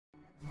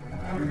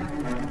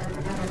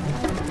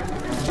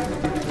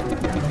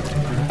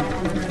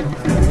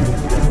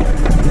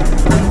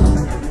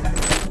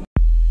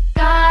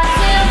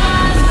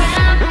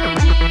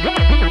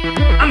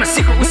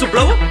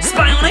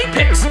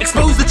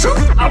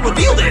I'll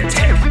reveal their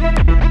tech.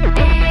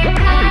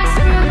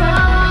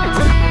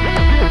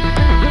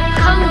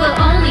 Kong will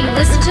only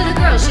listen to the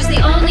girl. She's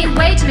the only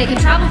way to make him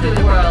travel through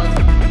the world.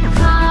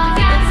 Kong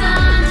gets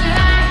under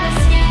his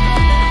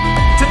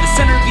skin. To the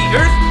center of the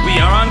earth, we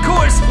are on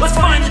course. Let's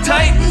find the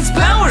Titan's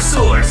power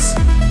source.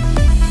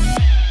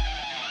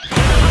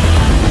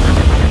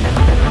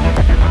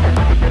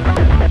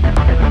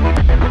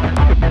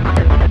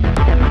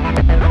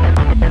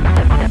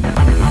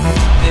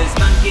 This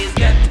monkey's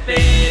got to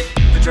pay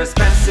for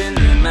trespassing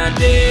in my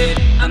day.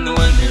 I'm the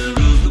one who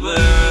rules the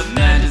world,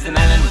 not just an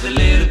island with a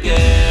little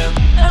girl.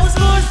 I was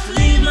forced to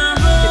leave my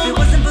home. If it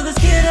wasn't for this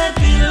kid, I'd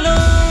feel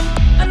alone.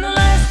 I'm the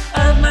last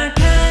of my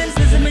kind,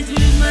 says it makes me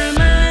lose my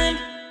mind.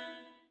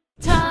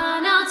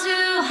 Tunnel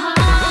to Hong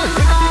Kong.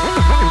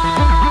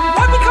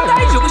 Why'd we come to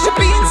Asia? We should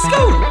be in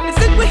school.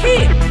 Instead we're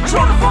here,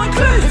 trying to find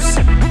clues.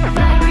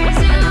 Flight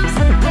resumes,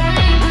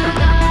 they will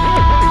go.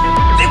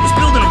 They was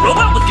building a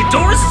robot with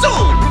Ghidorah's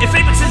soul. If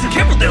Apex isn't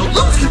careful, they'll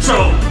lose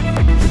control.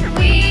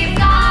 We've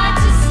got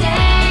to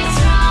stay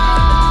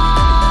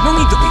strong. No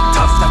need to be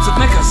tough, that's what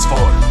Mecha's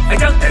for. I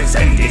doubt there's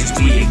any dangers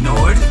we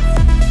ignored.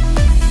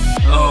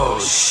 Oh,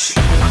 shit.